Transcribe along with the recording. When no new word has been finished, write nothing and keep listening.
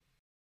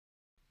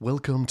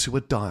Welcome to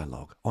a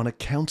dialogue on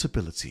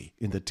accountability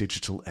in the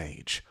digital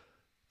age.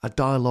 A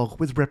dialogue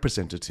with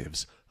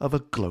representatives of a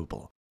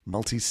global,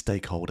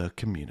 multi-stakeholder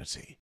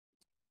community.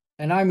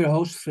 And I'm your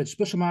host, Frits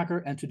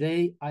Bussemaker, and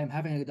today I'm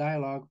having a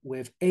dialogue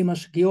with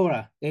Amos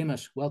Giora.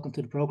 Amos, welcome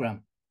to the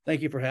program.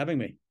 Thank you for having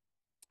me.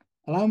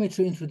 Allow me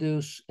to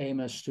introduce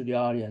Amos to the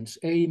audience.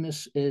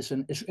 Amos is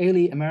an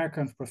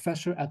Israeli-American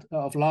professor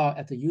of law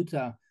at the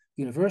Utah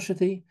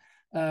University,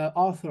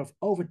 author of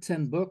over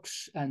 10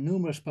 books and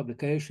numerous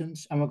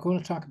publications, and we're going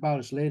to talk about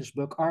his latest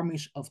book,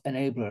 Armies of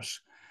Enablers,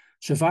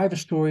 Survivor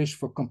Stories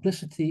for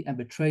Complicity and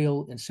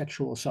Betrayal in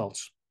Sexual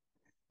Assaults.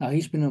 Now,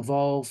 he's been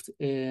involved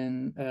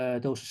in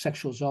those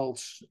sexual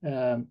assaults,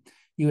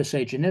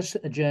 USA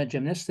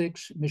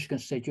Gymnastics, Michigan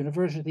State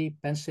University,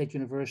 Penn State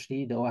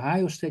University, the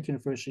Ohio State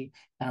University,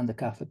 and the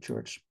Catholic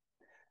Church.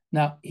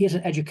 Now, he has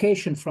an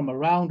education from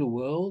around the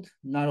world,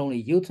 not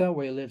only Utah,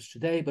 where he lives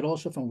today, but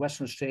also from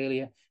Western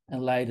Australia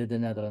and Leiden, the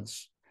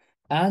Netherlands.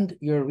 And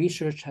your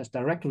research has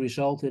directly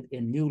resulted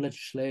in new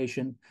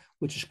legislation,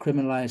 which is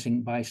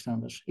criminalizing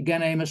bystanders.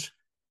 Again, Amos,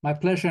 my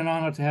pleasure and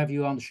honor to have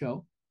you on the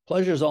show.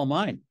 Pleasure is all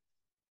mine.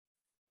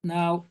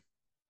 Now,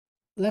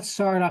 let's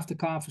start off the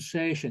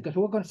conversation because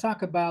we're going to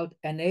talk about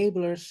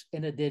enablers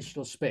in a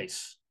digital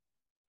space.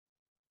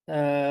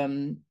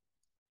 To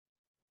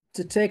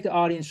take the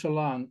audience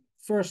along,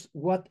 first,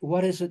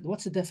 what is it?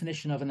 What's the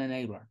definition of an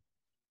enabler?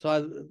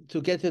 So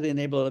to get to the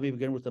enabler, let me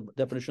begin with the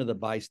definition of the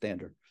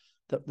bystander.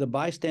 The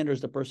bystander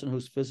is the person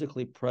who's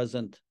physically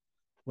present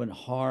when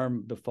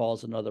harm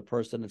befalls another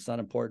person. It's not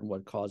important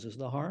what causes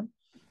the harm.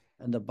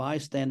 And the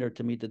bystander,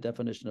 to meet the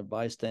definition of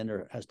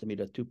bystander, has to meet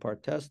a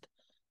two-part test.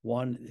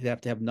 One, you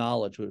have to have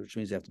knowledge, which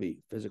means you have to be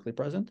physically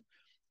present.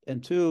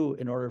 And two,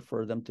 in order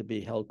for them to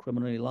be held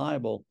criminally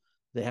liable,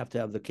 they have to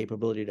have the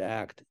capability to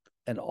act.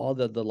 And all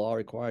that the law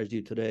requires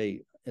you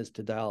today is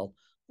to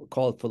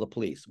call for the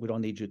police. We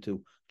don't need you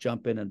to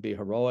jump in and be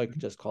heroic,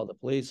 just call the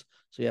police.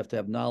 So you have to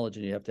have knowledge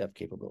and you have to have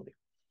capability.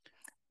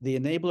 The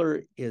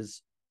enabler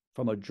is,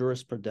 from a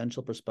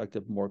jurisprudential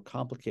perspective, more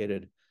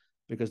complicated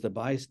because the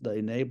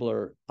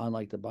enabler,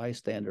 unlike the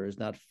bystander, is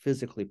not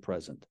physically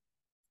present.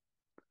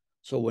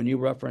 So when you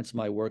reference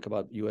my work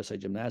about USA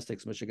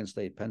Gymnastics, Michigan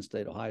State, Penn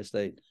State, Ohio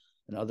State,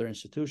 and other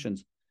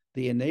institutions,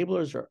 the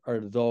enablers are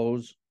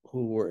those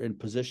who were in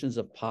positions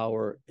of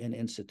power in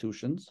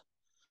institutions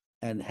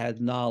and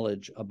had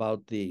knowledge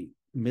about the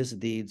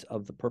misdeeds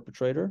of the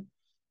perpetrator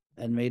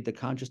and made the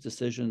conscious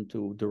decision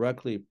to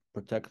directly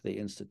protect the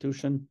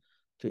institution,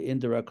 to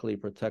indirectly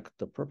protect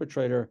the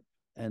perpetrator,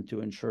 and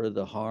to ensure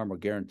the harm or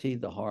guarantee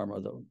the harm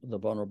of the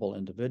vulnerable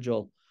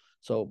individual.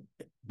 So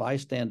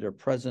bystander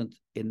present,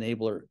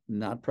 enabler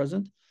not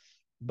present.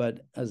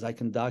 But as I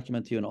can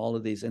document to you in all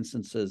of these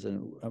instances,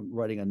 and I'm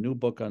writing a new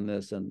book on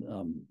this, and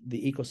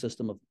the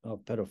ecosystem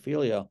of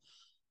pedophilia,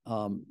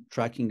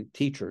 tracking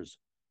teachers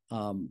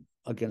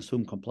against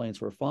whom complaints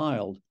were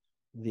filed,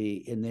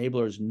 the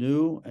enablers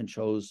knew and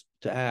chose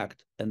to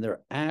act, and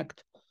their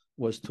act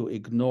was to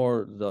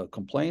ignore the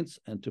complaints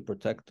and to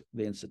protect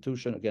the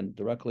institution, again,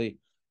 directly,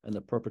 and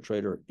the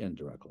perpetrator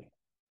indirectly.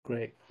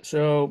 Great.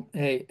 So,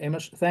 hey,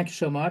 Amos, thank you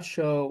so much.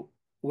 So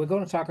we're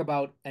going to talk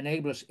about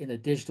enablers in the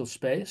digital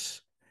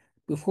space.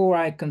 Before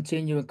I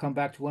continue and come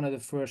back to one of the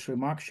first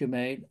remarks you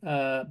made,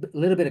 a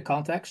little bit of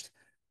context.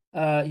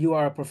 You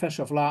are a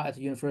professor of law at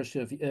the University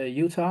of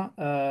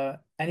Utah.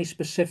 Any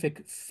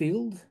specific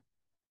field?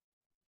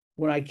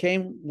 When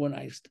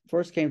I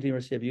first came to the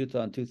University of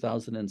Utah in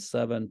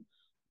 2007,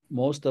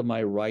 most of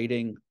my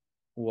writing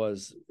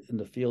was in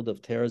the field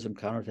of terrorism,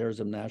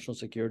 counterterrorism, national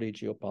security,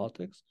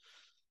 geopolitics.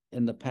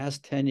 In the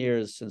past 10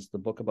 years, since the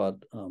book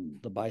about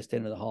the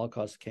bystander of the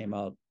Holocaust came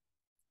out,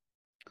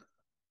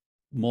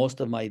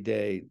 most of my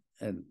day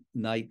and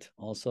night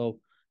also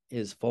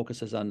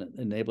focuses on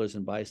enablers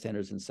and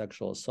bystanders in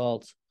sexual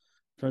assaults.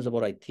 In terms of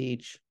what I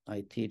teach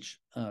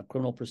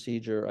criminal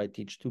procedure. I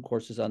teach 2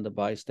 courses on the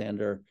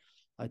bystander.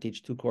 I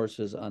teach 2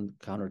 courses on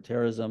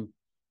counterterrorism,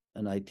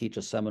 and I teach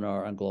a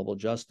seminar on global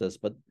justice.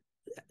 But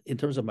in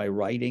terms of my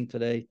writing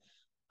today,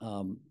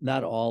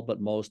 not all,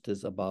 but most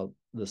is about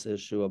this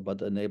issue about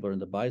the enabler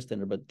and the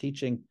bystander, but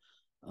teaching,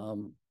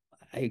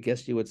 I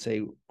guess you would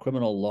say,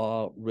 criminal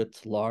law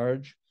writ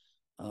large,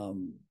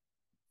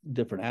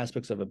 different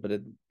aspects of it, but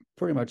it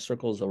pretty much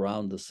circles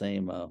around the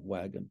same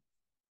wagon.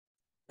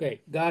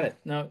 Okay, got it.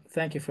 No,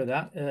 thank you for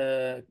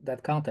that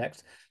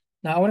context.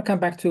 Now, I want to come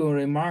back to a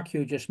remark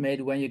you just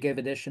made when you gave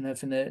a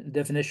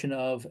definition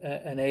of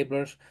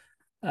enablers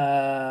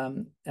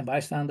and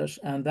bystanders,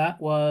 and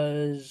that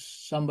was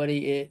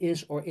somebody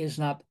is or is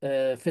not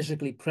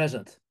physically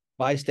present.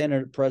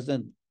 Bystander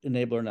present,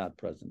 enabler not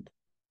present.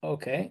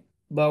 Okay,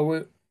 but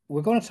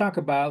we're going to talk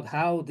about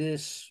how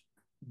this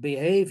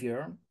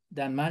behavior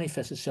then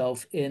manifests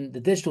itself in the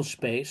digital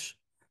space,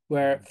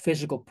 where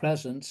physical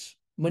presence.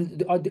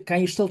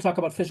 Can you still talk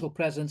about physical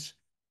presence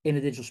in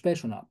the digital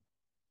space or not?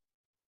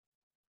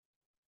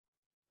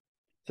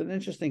 It's an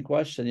interesting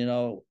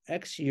question.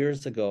 X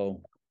years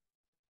ago,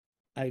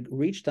 I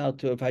reached out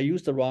to, if I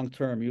use the wrong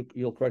term,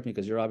 you'll correct me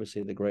because you're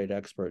obviously the great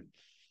expert.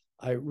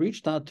 I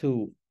reached out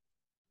to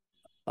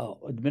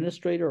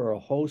administrator or a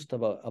host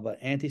of an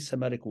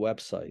anti-Semitic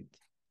website.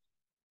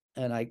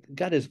 And I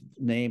got his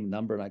name,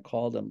 number, and I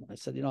called him. I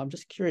said, I'm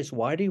just curious,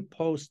 why do you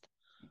post,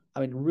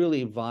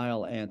 really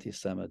vile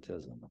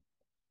anti-Semitism?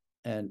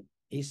 And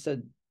he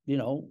said,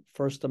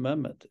 First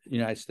Amendment in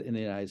the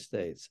United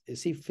States.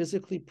 Is he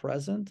physically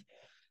present?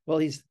 Well,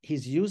 he's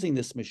using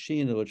this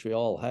machine, which we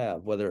all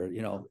have, whether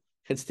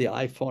it's the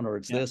iPhone or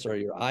it's this or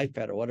your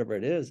iPad or whatever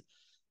it is.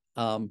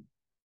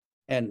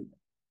 And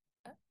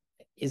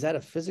is that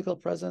a physical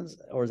presence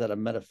or is that a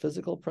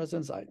metaphysical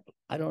presence?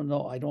 I don't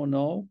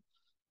know.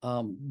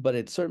 But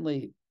it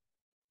certainly,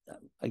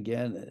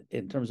 again,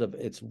 in terms of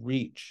its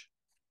reach,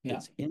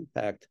 its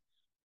impact,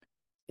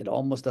 it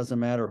almost doesn't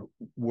matter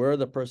where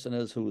the person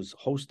is who's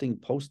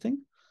posting,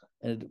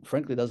 and it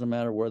frankly doesn't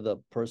matter where the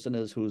person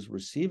is who's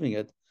receiving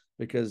it,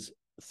 because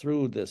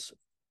through this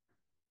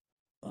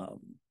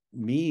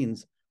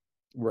means,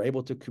 we're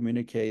able to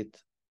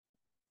communicate.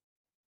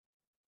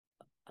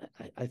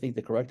 I think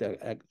the correct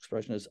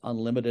expression is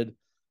unlimited,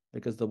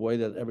 because the way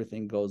that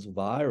everything goes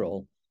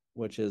viral,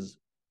 which is,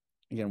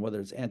 again, whether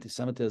it's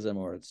anti-Semitism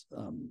or it's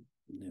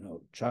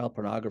child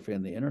pornography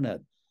on the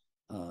internet,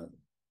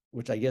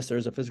 which I guess there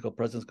is a physical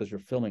presence because you're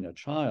filming a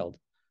child.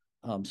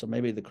 So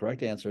maybe the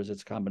correct answer is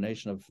it's a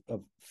combination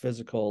of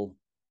physical,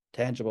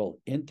 tangible,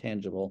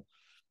 intangible,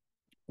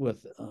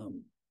 with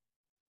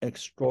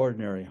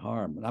extraordinary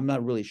harm. And I'm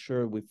not really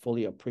sure we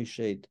fully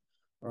appreciate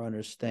or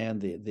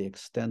understand the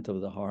extent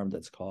of the harm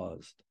that's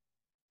caused.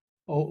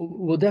 Oh,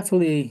 we'll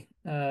definitely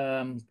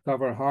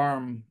cover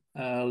harm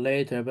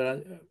later,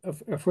 but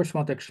I first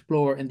want to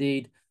explore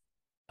indeed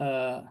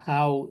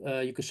how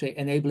you could say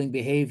enabling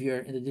behavior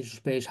in the digital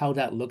space, how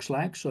that looks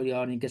like, so the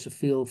audience gets a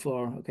feel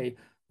for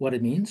what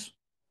it means.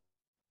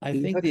 I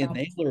think the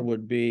enabler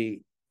would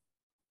be,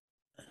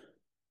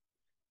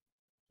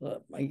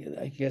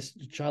 I guess,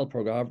 child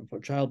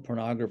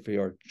pornography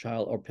or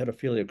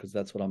pedophilia, because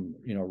that's what I'm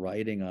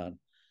writing on.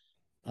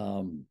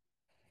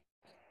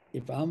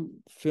 If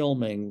I'm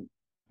filming,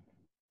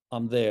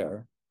 I'm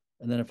there,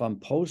 and then if I'm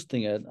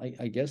posting it,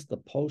 I guess the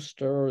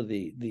poster,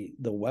 the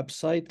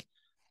website,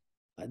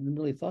 I hadn't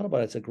really thought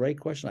about it. It's a great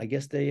question. I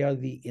guess they are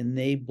the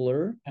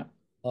enabler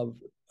of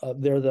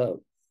they're the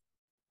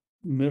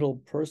middle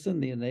person,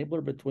 the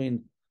enabler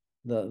between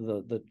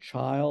the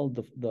child,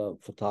 the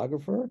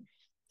photographer,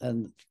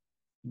 and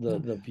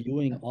the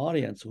viewing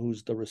audience,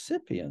 who's the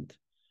recipient.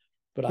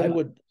 But I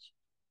got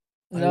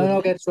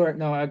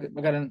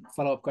a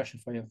follow-up question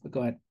for you. But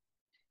go ahead.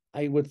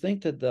 I would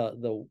think that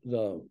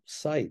the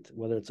site,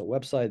 whether it's a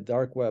website,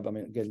 dark web,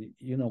 again,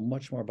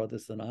 much more about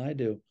this than I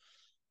do.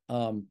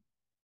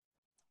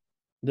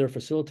 They're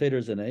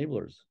facilitators,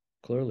 enablers,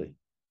 clearly,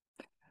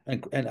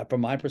 and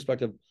from my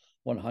perspective,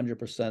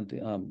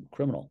 100%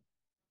 criminal.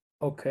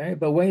 Okay,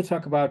 but when you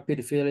talk about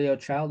pedophilia or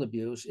child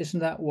abuse,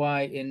 isn't that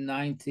why in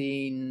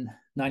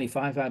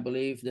 1995, I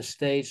believe, the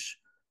states,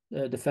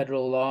 the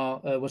federal law,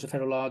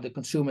 the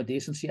Consumer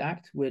Decency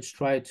Act, which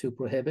tried to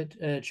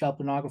prohibit child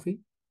pornography?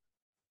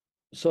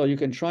 So you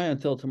can try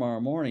until tomorrow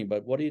morning,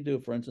 but what do you do,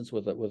 for instance,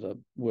 with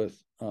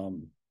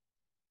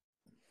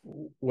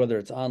whether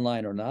it's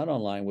online or not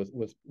online,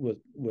 with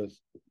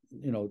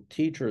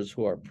teachers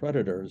who are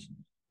predators,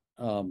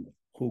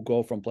 who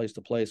go from place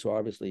to place, who are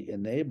obviously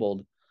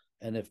enabled.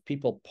 And if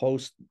people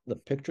post the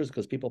pictures,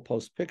 because people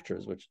post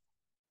pictures, which,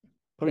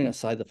 putting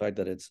aside the fact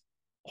that it's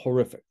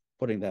horrific,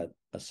 putting that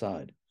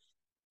aside,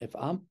 if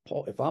I'm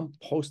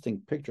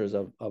posting pictures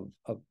of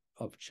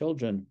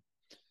children,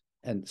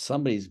 and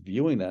somebody's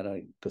viewing that,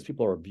 because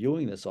people are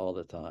viewing this all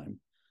the time,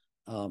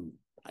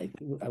 I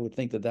would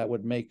think that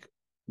would make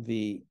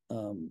the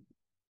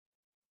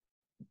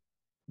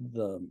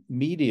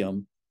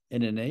medium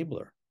an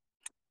enabler.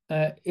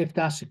 If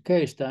that's the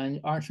case, then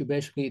aren't you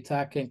basically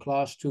attacking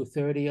Clause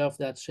 230 of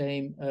that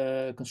same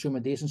Consumer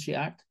Decency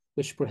Act,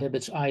 which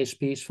prohibits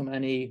ISPs from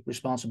any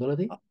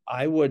responsibility?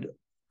 I would,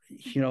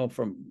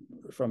 from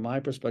my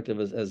perspective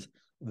as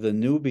the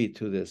newbie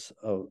to this,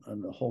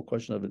 and the whole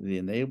question of the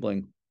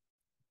enabling,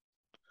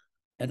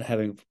 and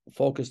having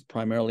focused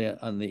primarily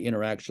on the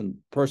interaction,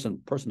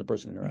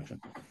 person-to-person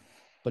interaction.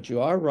 But you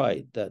are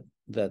right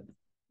that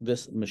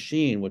this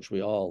machine, which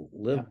we all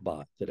live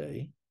by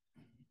today,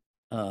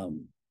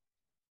 I'm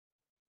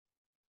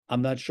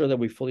not sure that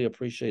we fully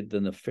appreciate the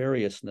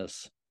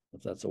nefariousness,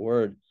 if that's a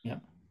word,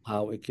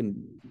 how it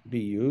can be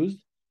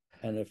used.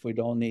 And if we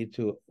don't need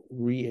to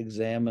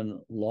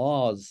re-examine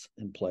laws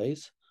in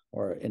place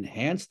or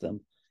enhance them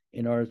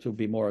in order to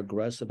be more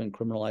aggressive in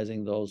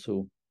criminalizing those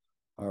who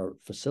are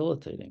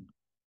facilitating.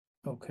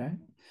 Okay.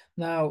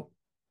 Now,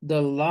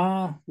 the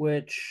law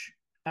which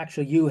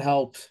actually you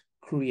helped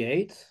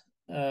create,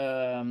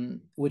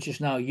 which is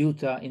now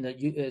Utah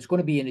it's going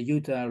to be in the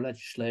Utah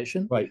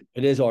legislation. Right.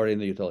 It is already in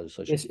the Utah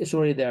legislation. It's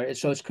already there.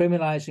 So it's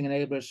criminalizing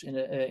enablers in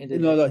the.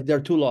 No, there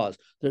are two laws.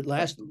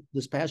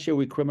 This past year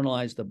we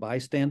criminalized the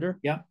bystander.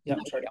 Yeah.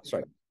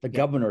 Sorry. The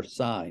governor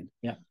signed.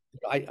 Yeah.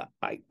 I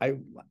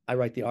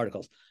write the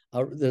articles.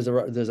 There's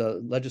a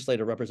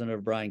legislator,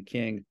 Representative Brian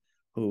King,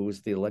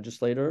 who's the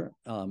legislator.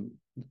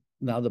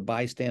 now the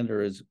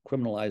bystander is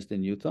criminalized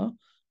in Utah,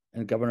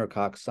 and Governor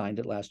Cox signed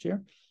it last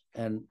year.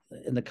 And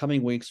in the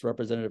coming weeks,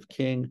 Representative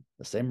King,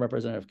 the same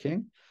Representative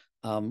King,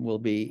 will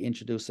be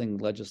introducing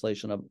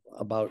legislation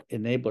about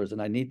enablers.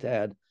 And I need to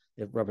add,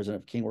 if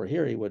Representative King were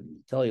here, he would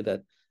tell you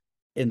that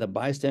in the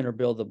bystander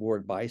bill, the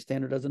word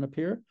bystander doesn't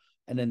appear.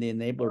 And in the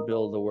enabler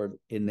bill, the word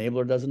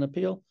enabler doesn't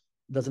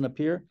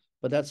appear.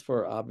 But that's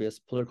for obvious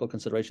political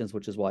considerations,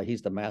 which is why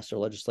he's the master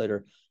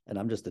legislator, and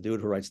I'm just the dude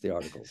who writes the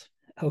articles.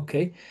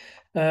 Okay.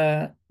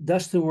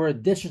 Does the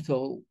word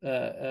digital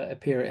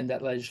appear in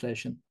that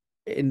legislation?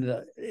 In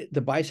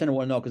the bystander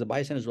one, no, because the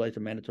bystander is related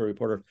to mandatory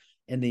reporter.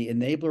 In the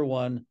enabler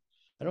one,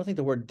 I don't think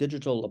the word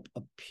digital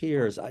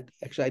appears.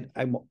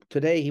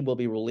 Today he will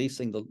be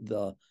releasing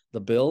the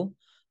bill.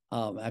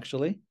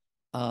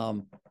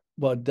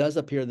 What does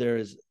appear there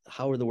is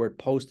how the word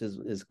post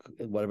is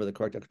whatever the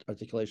correct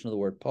articulation of the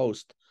word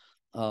post.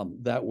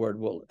 That word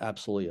will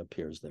absolutely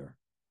appears there.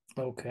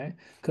 Okay,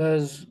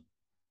 because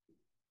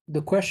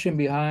the question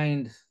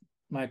behind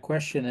my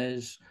question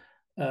is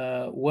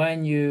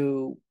when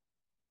you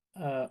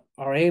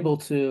are able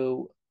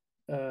to,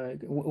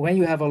 when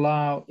you have a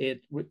law,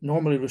 it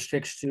normally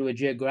restricts to a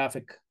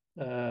geographic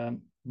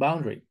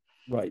boundary.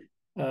 Right.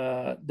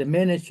 The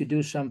minute you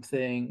do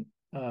something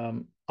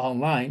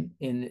online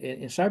in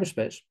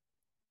cyberspace,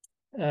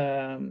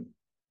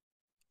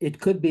 it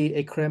could be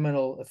a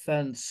criminal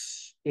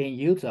offense in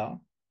Utah,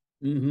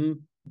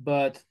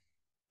 but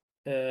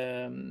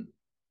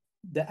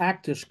the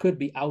actors could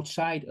be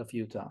outside of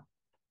Utah.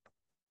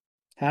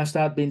 Has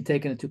that been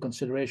taken into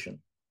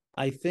consideration?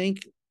 I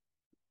think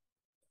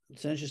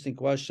it's an interesting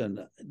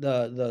question.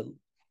 The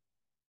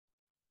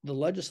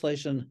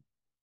legislation,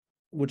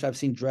 which I've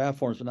seen draft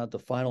forms, but not the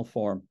final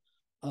form,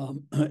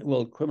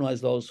 will criminalize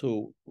those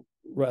who,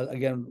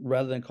 again,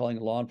 rather than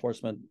calling law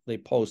enforcement, they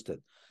post it.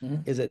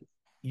 Is it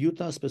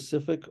Utah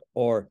specific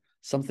or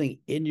something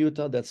in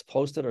Utah that's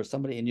posted, or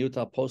somebody in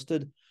Utah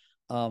posted?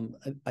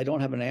 I don't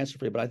have an answer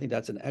for you, but I think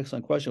that's an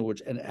excellent question,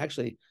 and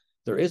actually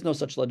there is no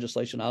such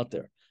legislation out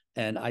there.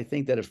 And I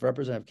think that if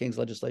Representative King's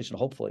legislation,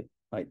 hopefully,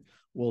 right,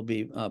 will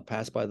be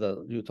passed by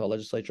the Utah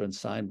legislature and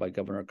signed by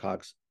Governor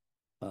Cox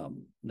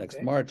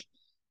next March,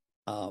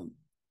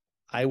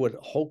 I would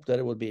hope that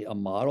it would be a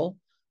model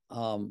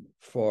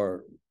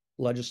for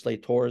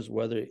legislators,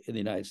 whether in the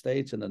United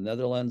States, in the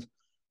Netherlands,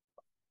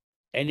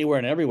 anywhere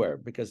and everywhere,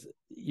 because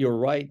you're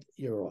right,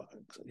 you're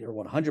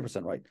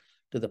 100% right.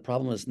 The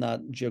problem is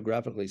not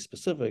geographically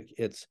specific,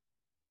 it's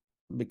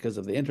because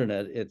of the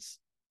internet. It's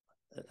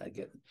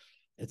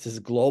as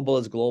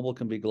global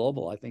can be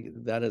global. I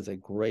think that is a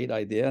great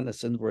idea, and as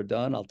soon as we're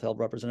done, I'll tell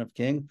Representative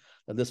King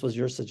that this was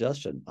your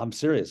suggestion. I'm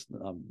serious.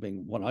 I'm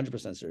being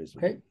 100% serious.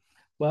 Okay.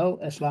 Well,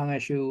 as long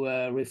as you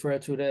refer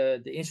to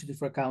the Institute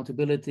for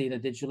Accountability in the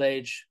Digital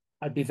Age,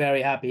 I'd be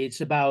very happy.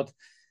 It's about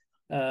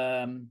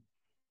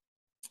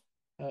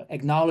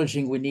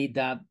acknowledging we need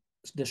that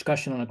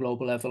discussion on a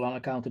global level on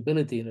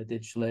accountability in the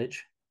digital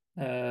age.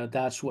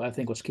 That's what I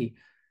think was key.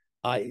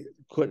 I'm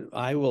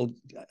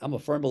a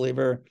firm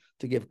believer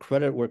to give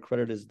credit where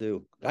credit is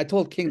due. I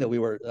told King that we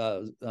were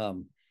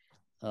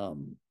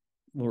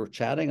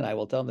chatting, and I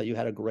will tell him that you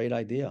had a great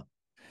idea.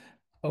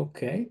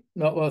 Okay.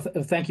 No, well,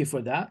 thank you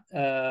for that.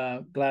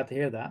 Glad to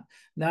hear that.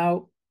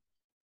 Now,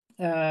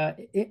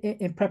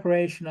 in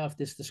preparation of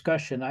this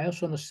discussion, I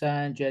also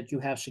understand that you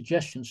have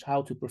suggestions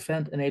how to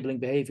prevent enabling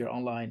behavior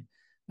online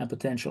and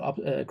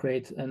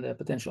create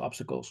potential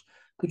obstacles.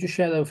 Could you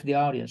share that with the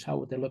audience? How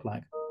would they look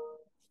like?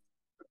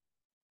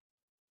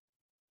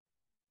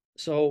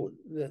 So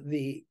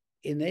the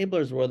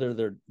enablers, whether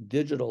they're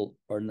digital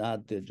or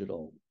not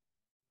digital,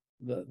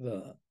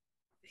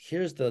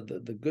 here's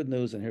the good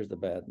news and here's the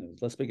bad news.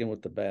 Let's begin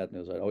with the bad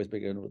news. I always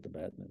begin with the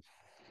bad news.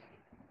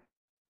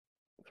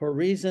 For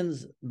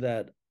reasons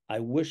that I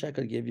wish I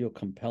could give you a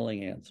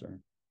compelling answer,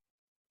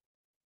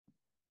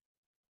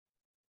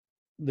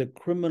 the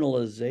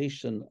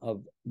criminalization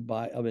of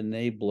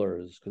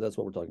enablers, because that's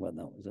what we're talking about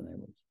now, is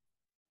enablers,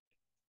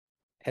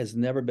 has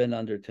never been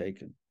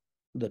undertaken.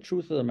 The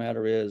truth of the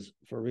matter is,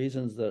 for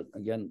reasons that,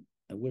 again,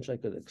 I wish I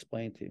could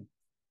explain to you,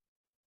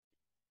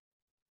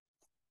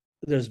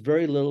 there's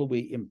very little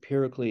we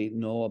empirically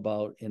know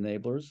about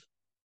enablers.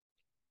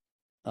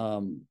 I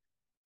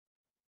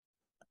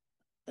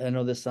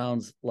know this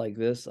sounds like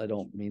this. I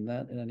don't mean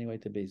that in any way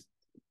to be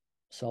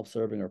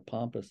self-serving or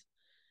pompous.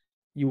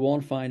 You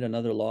won't find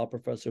another law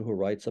professor who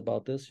writes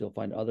about this. You'll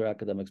find other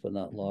academics, but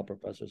not law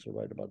professors who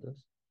write about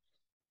this.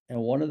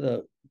 And one of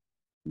the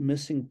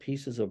missing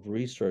pieces of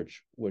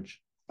research,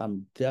 which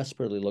I'm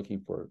desperately looking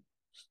for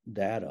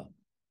data,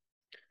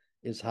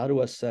 is how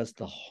to assess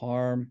the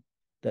harm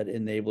that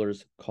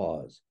enablers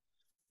cause.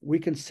 We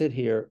can sit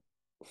here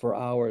for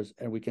hours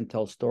and we can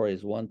tell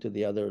stories one to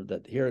the other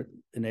that here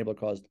enabler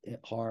caused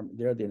harm,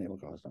 there the enabler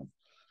caused harm.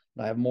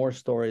 And I have more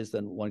stories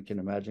than one can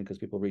imagine because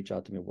people reach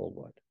out to me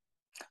worldwide.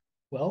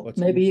 Well,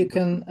 maybe you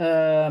can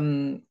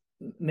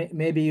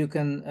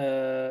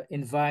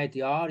invite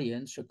the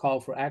audience, a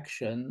call for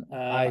action.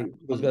 That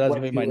was going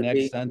to be my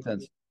next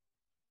sentence.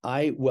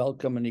 I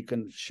welcome, and you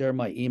can share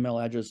my email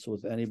address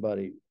with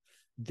anybody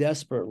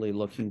desperately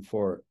looking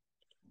for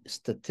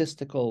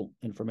statistical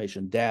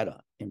information, data,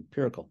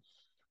 empirical,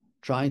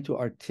 trying to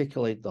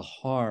articulate the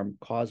harm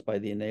caused by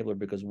the enabler.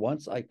 Because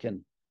once I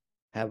can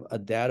have a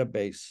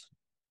database,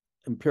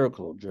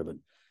 empirical driven,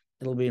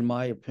 it'll be, in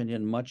my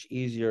opinion, much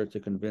easier to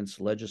convince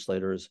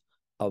legislators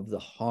of the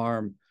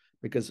harm,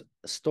 because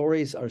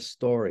stories are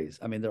stories.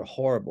 I mean, they're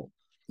horrible,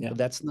 but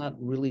that's not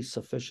really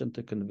sufficient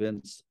to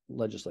convince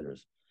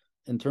legislators.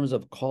 In terms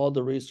of call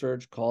to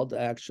research, call to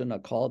action, a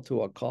call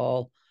to a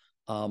call,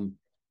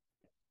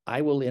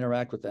 I will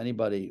interact with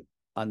anybody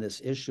on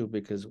this issue,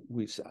 because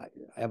I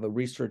have a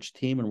research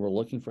team and we're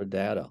looking for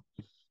data,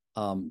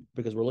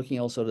 because we're looking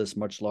also at this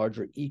much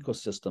larger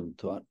ecosystem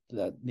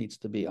that needs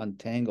to be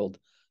untangled,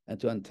 and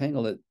to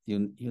untangle it,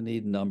 you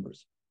need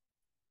numbers.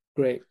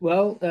 Great.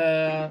 Well,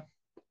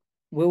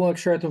 we'll make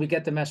sure that we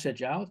get the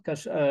message out,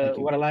 because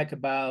what I like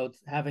about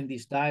having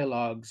these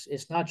dialogues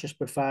is not just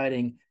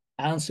providing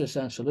answers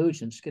and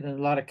solutions. In a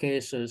lot of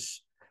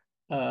cases,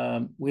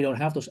 we don't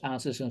have those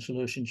answers and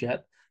solutions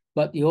yet,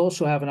 but you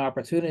also have an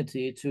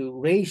opportunity to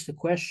raise the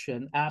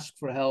question, ask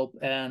for help,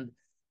 and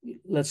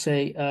let's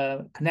say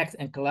connect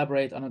and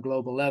collaborate on a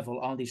global level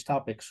on these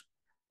topics,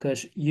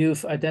 because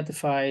you've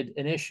identified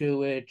an issue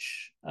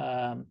which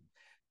didn't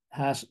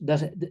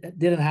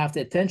have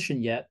the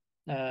attention yet,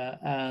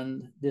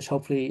 and this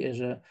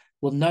hopefully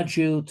will nudge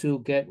you to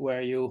get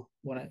where you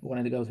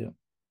wanted to go to.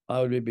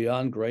 I would be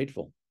beyond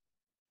grateful.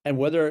 And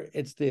whether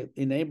it's the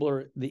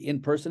enabler, the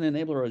in-person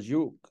enabler, as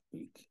you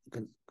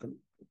can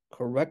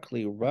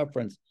correctly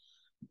reference,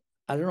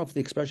 I don't know if the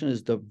expression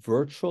is the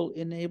virtual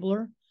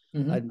enabler.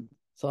 Mm-hmm. I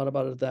thought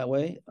about it that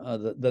way.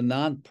 The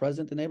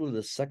non-present enabler,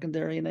 the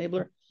secondary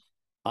enabler.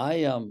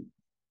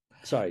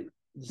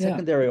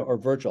 Secondary or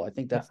virtual. I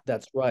think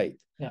that's right.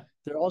 Yeah.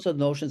 There are also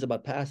notions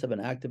about passive and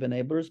active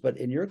enablers, but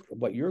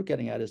what you're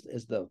getting at is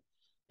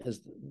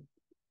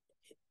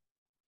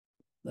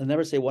I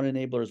never say one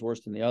enabler is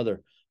worse than the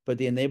other, but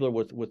the enabler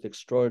with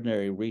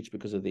extraordinary reach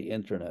because of the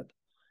internet.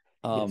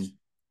 Yes.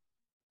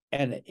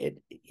 And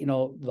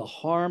the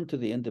harm to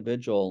the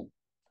individual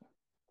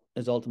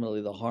is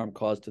ultimately the harm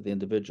caused to the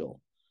individual.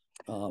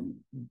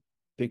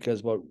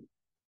 Because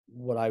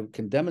what I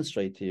can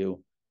demonstrate to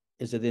you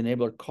is that the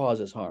enabler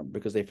causes harm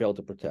because they fail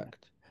to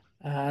protect.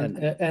 And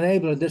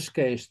enabler in this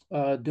case,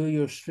 do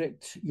you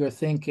restrict your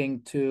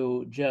thinking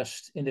to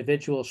just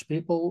individuals,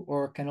 people,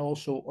 or can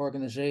also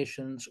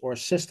organizations or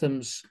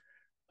systems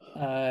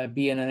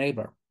be an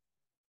enabler?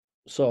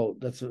 So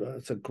that's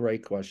a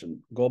great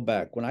question. Go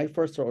back. When I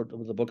first wrote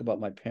the book about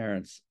my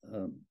parents,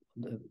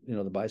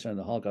 the bystander and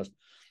the Holocaust,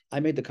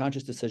 I made the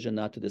conscious decision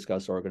not to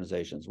discuss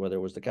organizations, whether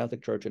it was the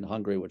Catholic Church in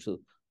Hungary, which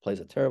plays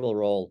a terrible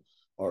role,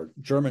 or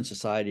German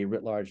society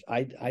writ large.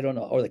 I don't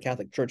know, or the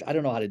Catholic Church. I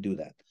don't know how to do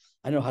that.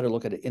 I know how to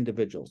look at it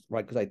individuals,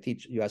 right? Because I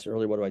teach, you asked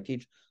earlier, what do I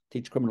teach?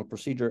 Teach criminal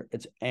procedure.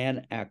 It's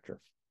an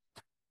actor.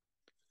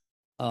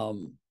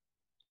 I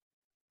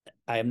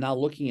am now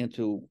looking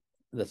into,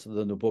 that's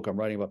the new book I'm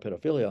writing about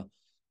pedophilia,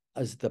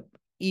 as the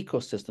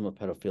ecosystem of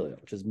pedophilia,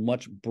 which is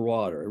much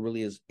broader. It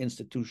really is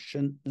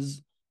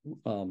institutions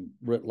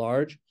writ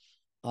large.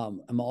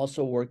 I'm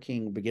also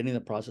beginning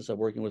the process of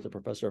working with a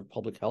professor of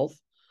public health,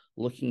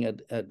 looking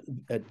at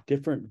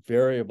different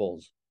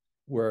variables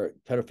where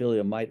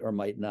pedophilia might or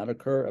might not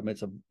occur. I mean,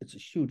 it's a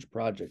huge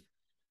project.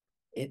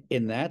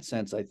 In that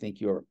sense, I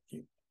think you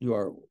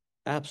are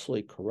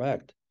absolutely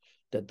correct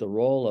that the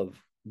role of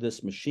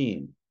this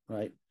machine,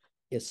 right,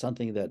 is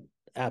something that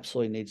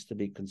absolutely needs to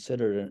be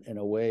considered in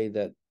a way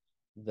that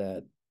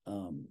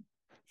from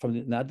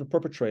not the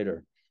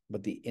perpetrator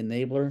but the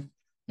enabler.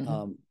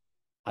 Mm-hmm.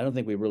 I don't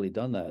think we've really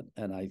done that,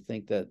 and I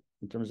think that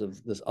in terms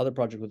of this other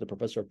project with the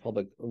professor of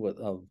public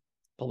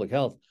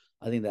health,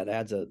 I think that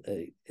adds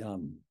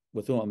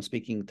with whom I'm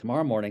speaking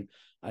tomorrow morning,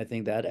 I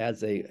think that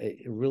adds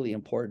a really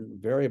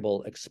important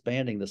variable,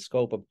 expanding the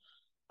scope of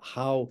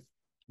how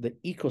the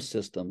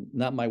ecosystem,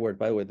 not my word,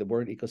 by the way, the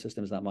word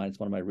ecosystem is not mine. It's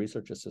one of my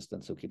research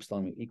assistants who keeps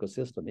telling me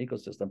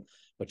ecosystem,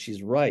 but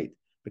she's right,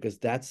 because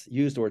that's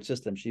used the word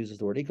system. She uses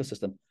the word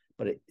ecosystem,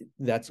 but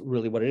that's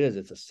really what it is.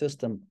 It's a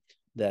system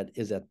that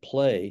is at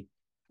play,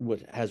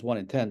 which has one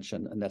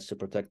intention, and that's to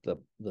protect the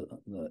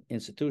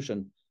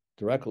institution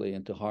directly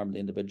and to harm the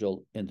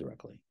individual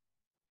indirectly.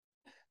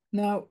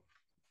 Now,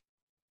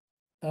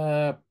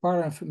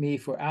 pardon me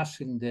for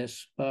asking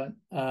this, but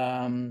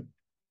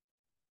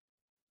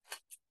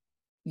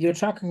you're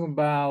talking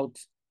about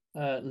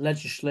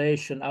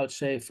legislation, I would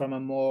say, from a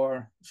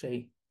more,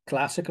 say,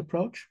 classic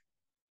approach.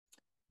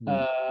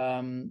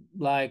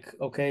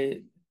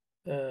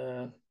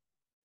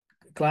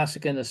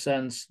 Classic in the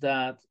sense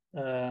that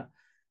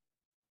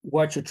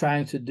what you're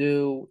trying to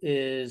do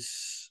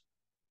is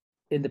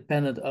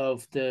independent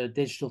of the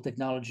digital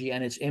technology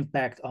and its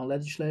impact on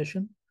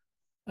legislation.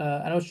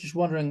 And I was just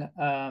wondering,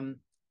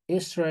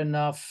 is there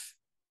enough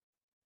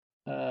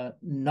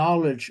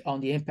knowledge on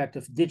the impact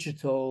of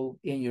digital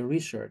in your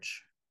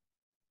research?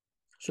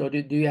 So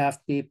do you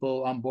have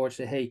people on board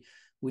say, hey,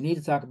 we need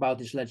to talk about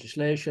this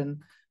legislation,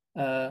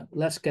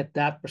 let's get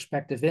that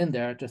perspective in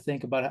there to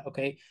think about,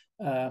 okay,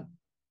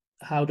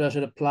 how does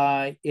it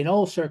apply in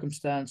all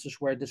circumstances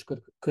where this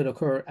could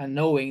occur, and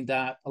knowing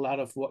that a lot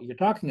of what you're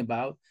talking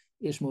about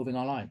is moving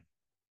online.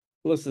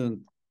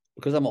 Listen,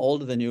 because I'm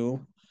older than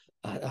you,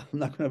 I'm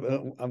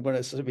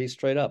going to be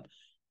straight up.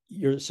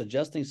 You're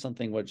suggesting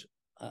something which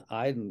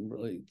I hadn't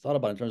really thought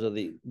about in terms of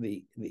the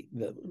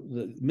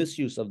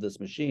misuse of this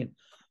machine.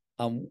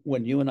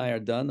 When you and I are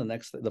done,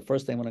 the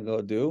first thing I'm going to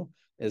go do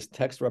is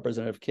text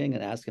Representative King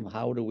and ask him,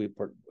 how do we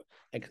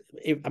again,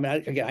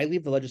 I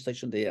leave the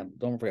legislation to him.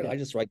 Don't forget, I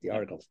just write the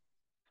articles.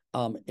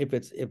 If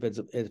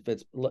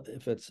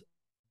it's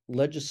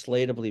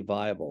legislatively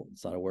viable,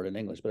 it's not a word in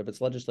English, but if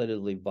it's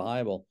legislatively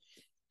viable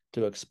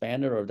to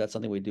expand it, or if that's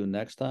something we do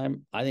next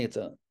time, I think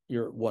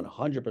you're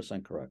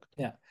 100% correct.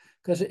 Yeah,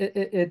 because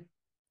it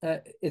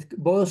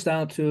boils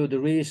down to the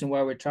reason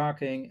why we're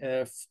talking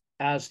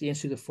as the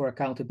Institute for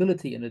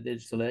Accountability in the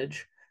Digital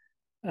Age.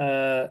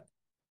 The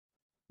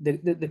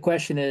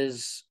question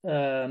is,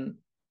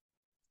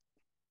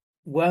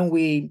 when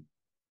we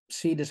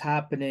see this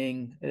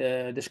happening,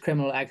 this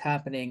criminal act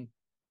happening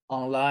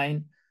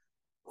online,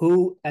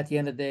 who at the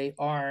end of the day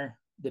are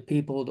the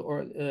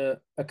people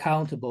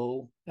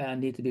accountable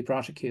and need to be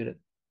prosecuted?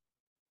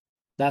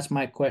 That's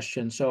my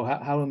question. So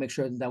how do we make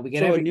sure that we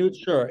get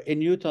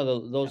in Utah,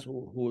 those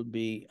who would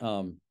be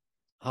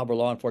however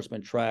law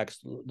enforcement tracks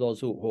those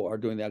who are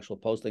doing the actual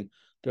posting,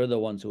 they're the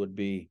ones who would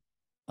be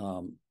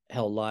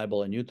held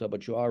liable in Utah.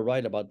 But you are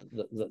right about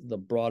the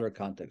broader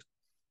context.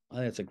 I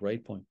think it's a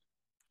great point.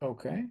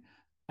 Okay.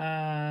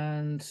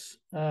 And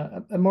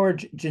a more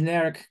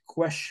generic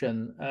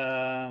question.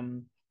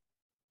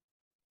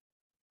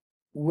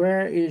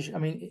 Where is, I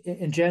mean,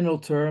 in general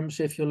terms,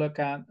 if you look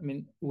at, I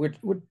mean, we're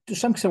to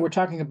some extent, we're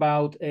talking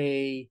about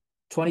a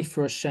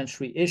 21st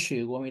century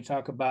issue when we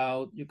talk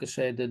about, you could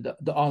say, the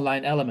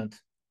online element.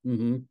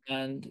 Mm-hmm.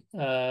 And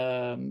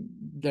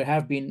there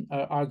have been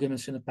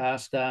arguments in the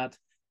past that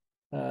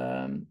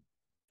the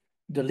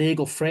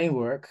legal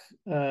framework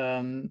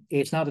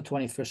is not a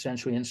 21st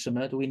century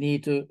instrument. We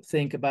need to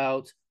think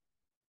about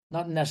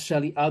not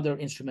necessarily other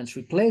instruments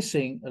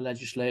replacing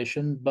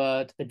legislation,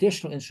 but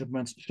additional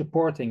instruments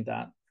supporting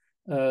that.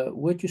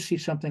 Would you see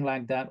something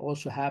like that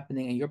also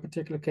happening in your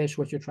particular case,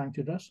 what you're trying to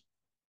address?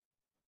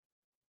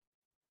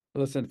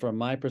 Listen, from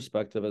my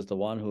perspective as the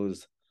one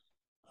who's,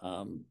 I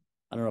don't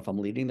know if I'm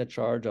leading the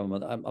charge. I'm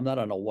not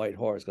on a white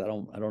horse,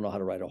 because I don't know how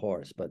to ride a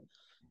horse, but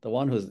the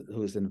one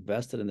who's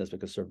invested in this,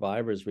 because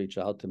survivors reach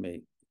out to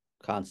me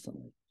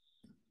constantly.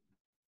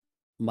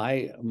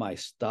 My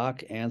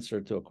stock answer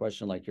to a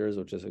question like yours,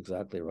 which is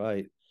exactly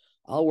right,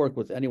 I'll work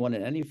with anyone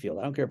in any field.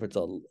 I don't care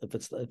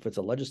if it's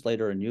a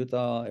legislator in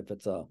Utah, if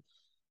it's a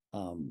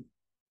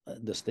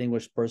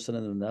distinguished person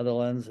in the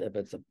Netherlands, if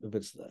it's an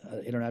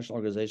international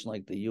organization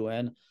like the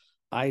UN.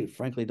 I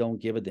frankly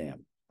don't give a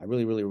damn. I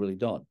really, really, really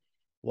don't.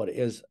 What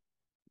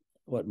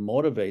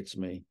motivates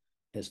me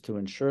is to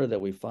ensure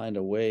that we find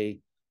a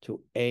way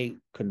to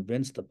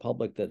convince the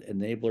public that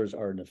enablers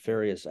are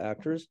nefarious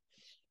actors.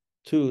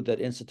 2, that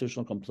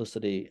institutional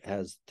complicity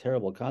has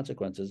terrible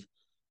consequences,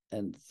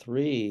 and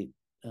 3,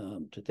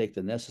 to take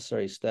the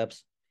necessary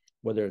steps,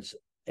 whether it's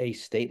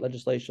state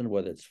legislation,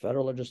 whether it's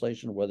federal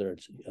legislation, whether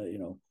it's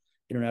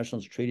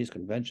international treaties,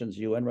 conventions,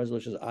 UN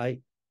resolutions.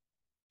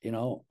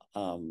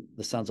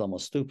 This sounds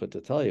almost stupid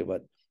to tell you,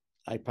 but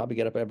I probably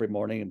get up every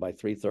morning, and by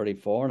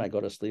 3:34, and I go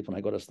to sleep when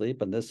I go to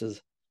sleep, and this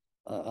is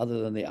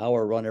other than the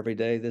hour run every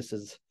day, this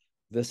is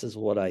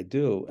what I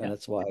do, and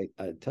that's why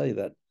I tell you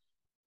that.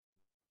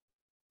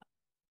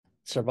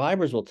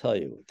 Survivors will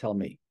tell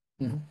me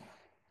mm-hmm.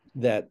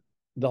 that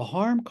the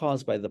harm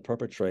caused by the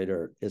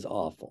perpetrator is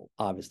awful,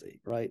 obviously,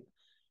 right?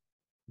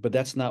 But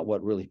that's not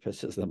what really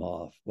pisses them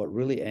off. What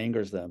really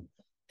angers them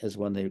is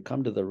when they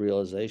come to the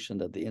realization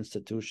that the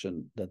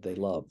institution that they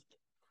loved,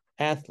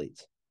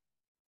 athletes,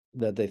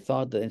 that they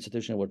thought the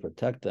institution would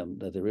protect them,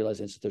 that they realized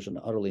the institution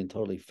utterly and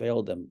totally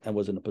failed them and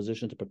was in a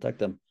position to protect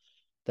them.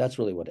 That's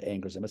really what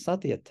angers them. It's not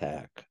the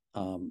attack.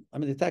 The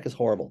attack is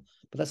horrible,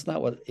 but that's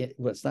not what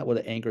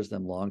angers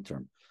them long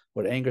term.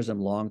 What angers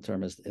them long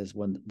term is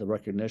when the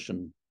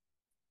recognition,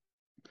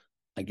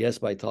 I guess,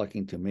 by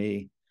talking to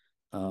me,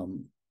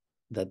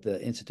 that the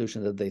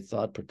institution that they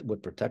thought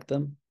would protect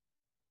them,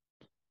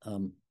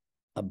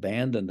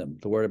 abandoned them.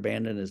 The word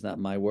 "abandon" is not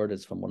my word;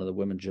 it's from one of the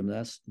women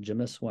gymnasts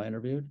who I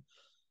interviewed.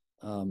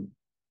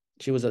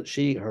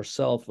 She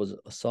herself was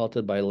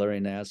assaulted by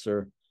Larry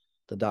Nassar,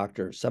 the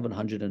doctor,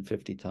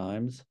 750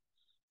 times.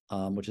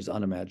 Which is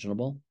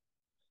unimaginable,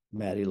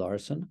 Maddie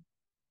Larson.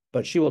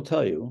 But she will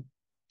tell you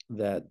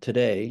that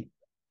today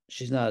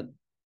she's not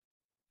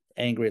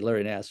angry at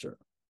Larry Nassar.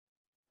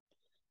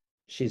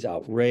 She's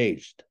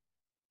outraged,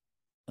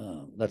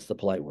 that's the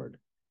polite word,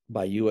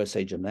 by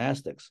USA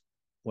Gymnastics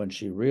when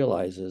she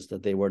realizes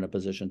that they were in a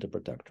position to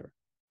protect her,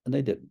 and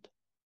they didn't.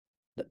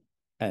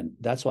 And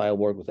that's why I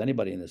work with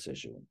anybody in this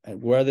issue,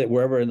 and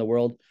wherever in the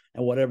world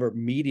and whatever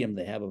medium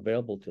they have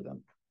available to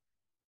them.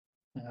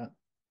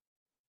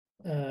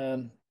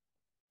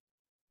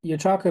 You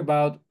talk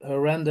about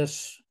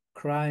horrendous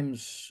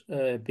crimes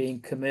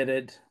being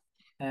committed,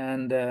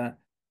 and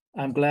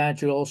I'm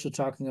glad you're also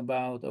talking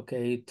about,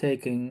 okay,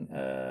 taking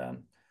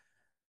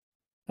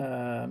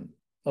a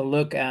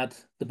look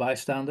at the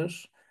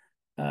bystanders.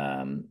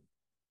 I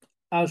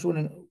was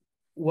wondering,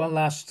 one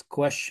last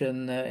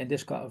question in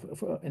this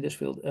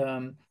field.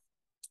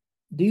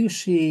 Do you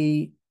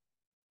see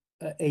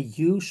a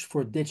use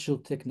for digital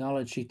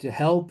technology to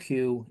help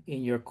you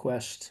in your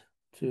quest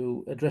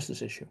to address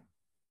this issue?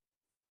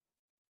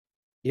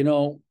 You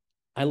know,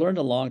 I learned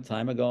a long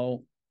time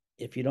ago,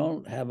 if you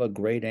don't have a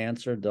great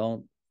answer,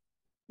 don't,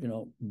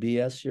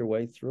 BS your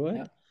way through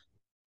it.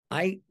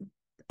 Yeah.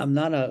 I'm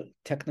not a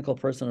technical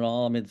person at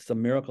all. I mean, it's a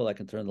miracle I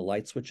can turn the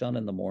light switch on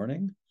in the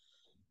morning.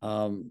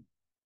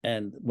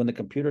 And when the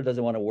computer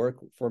doesn't want to work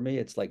for me,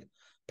 it's like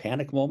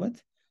panic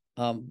moment.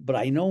 But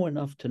I know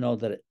enough to know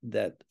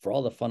that for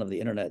all the fun of the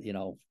internet,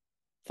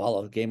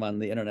 follow a game on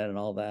the internet and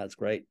all that, it's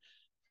great.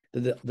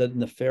 The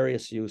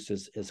nefarious use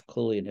is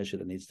clearly an issue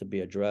that needs to be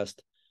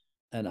addressed.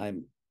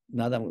 And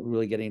now that I'm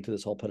really getting into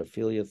this whole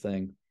pedophilia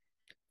thing,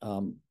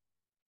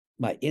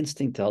 my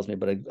instinct tells me,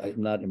 but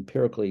I'm not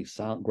empirically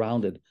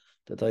grounded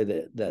to tell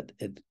you that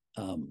it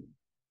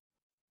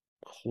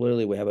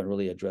clearly we haven't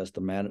really addressed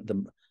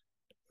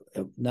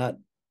not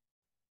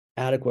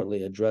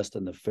adequately addressed the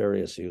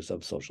nefarious use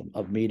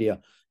of media.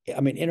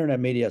 I mean,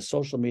 internet media,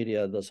 social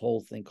media, this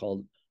whole thing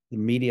called the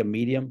medium.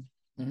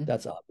 Mm-hmm.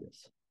 That's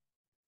obvious.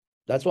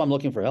 That's why I'm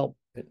looking for help.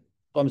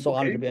 I'm so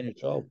honored to be on your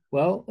show.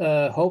 Well,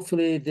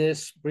 hopefully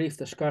this brief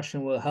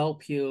discussion will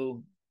help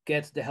you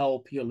get the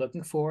help you're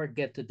looking for,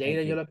 get the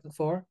data you're looking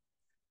for.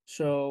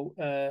 So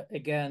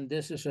again,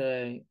 this is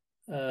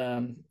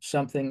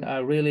something I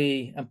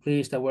really am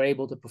pleased that we're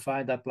able to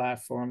provide that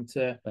platform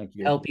to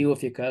help you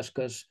with your cause,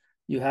 because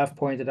you have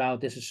pointed out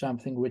this is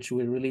something which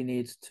we really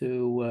need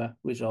to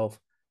resolve.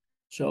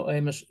 So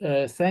Amos,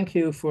 thank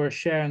you for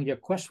sharing your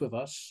quest with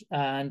us,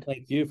 and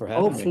thank you for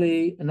having me.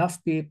 Hopefully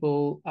enough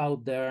people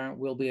out there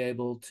will be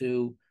able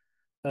to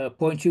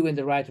point you in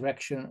the right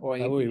direction, or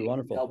that would be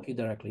wonderful. Help you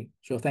directly.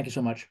 So thank you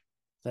so much.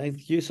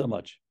 Thank you so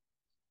much.